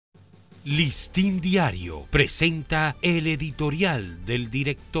Listín Diario presenta el editorial del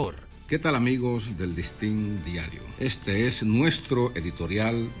director. ¿Qué tal, amigos del Listín Diario? Este es nuestro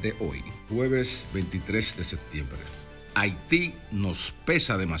editorial de hoy, jueves 23 de septiembre. Haití nos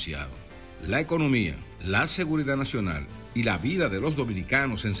pesa demasiado. La economía, la seguridad nacional y la vida de los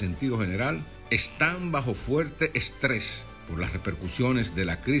dominicanos en sentido general están bajo fuerte estrés por las repercusiones de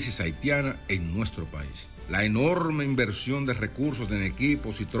la crisis haitiana en nuestro país. La enorme inversión de recursos en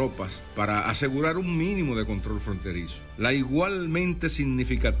equipos y tropas para asegurar un mínimo de control fronterizo. La igualmente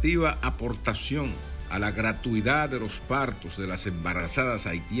significativa aportación a la gratuidad de los partos de las embarazadas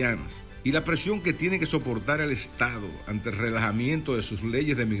haitianas y la presión que tiene que soportar el Estado ante el relajamiento de sus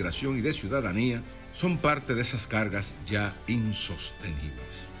leyes de migración y de ciudadanía son parte de esas cargas ya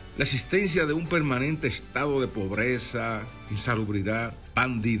insostenibles. La existencia de un permanente estado de pobreza, insalubridad,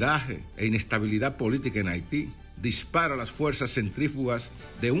 bandidaje e inestabilidad política en Haití dispara las fuerzas centrífugas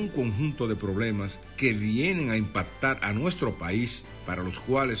de un conjunto de problemas que vienen a impactar a nuestro país, para los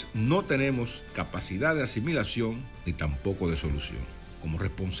cuales no tenemos capacidad de asimilación ni tampoco de solución. Como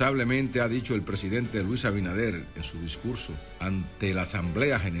responsablemente ha dicho el presidente Luis Abinader en su discurso ante la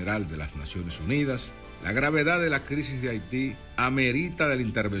Asamblea General de las Naciones Unidas, la gravedad de la crisis de Haití amerita de la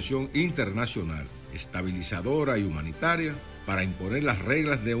intervención internacional, estabilizadora y humanitaria para imponer las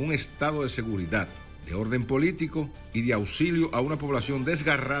reglas de un estado de seguridad, de orden político y de auxilio a una población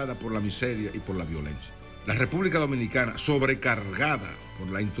desgarrada por la miseria y por la violencia. La República Dominicana, sobrecargada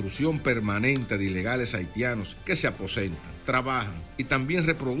por la intrusión permanente de ilegales haitianos que se aposentan, trabajan y también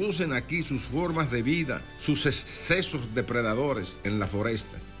reproducen aquí sus formas de vida, sus excesos depredadores en la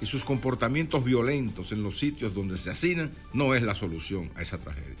foresta y sus comportamientos violentos en los sitios donde se hacinan, no es la solución a esa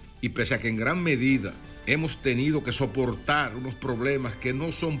tragedia. Y pese a que en gran medida hemos tenido que soportar unos problemas que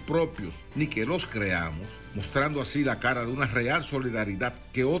no son propios ni que los creamos, mostrando así la cara de una real solidaridad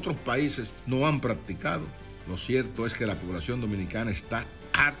que otros países no han practicado, lo cierto es que la población dominicana está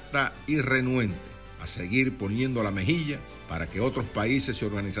harta y renuente a seguir poniendo la mejilla para que otros países y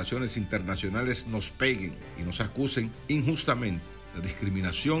organizaciones internacionales nos peguen y nos acusen injustamente de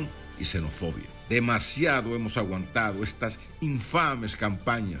discriminación y xenofobia. Demasiado hemos aguantado estas infames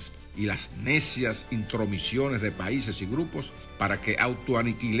campañas y las necias intromisiones de países y grupos para que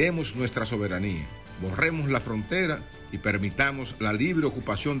autoaniquilemos nuestra soberanía, borremos la frontera y permitamos la libre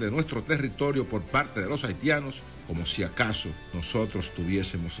ocupación de nuestro territorio por parte de los haitianos, como si acaso nosotros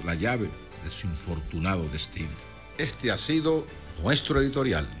tuviésemos la llave de su infortunado destino. Este ha sido nuestro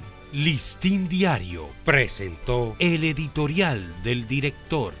editorial. Listín Diario presentó el editorial del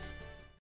director.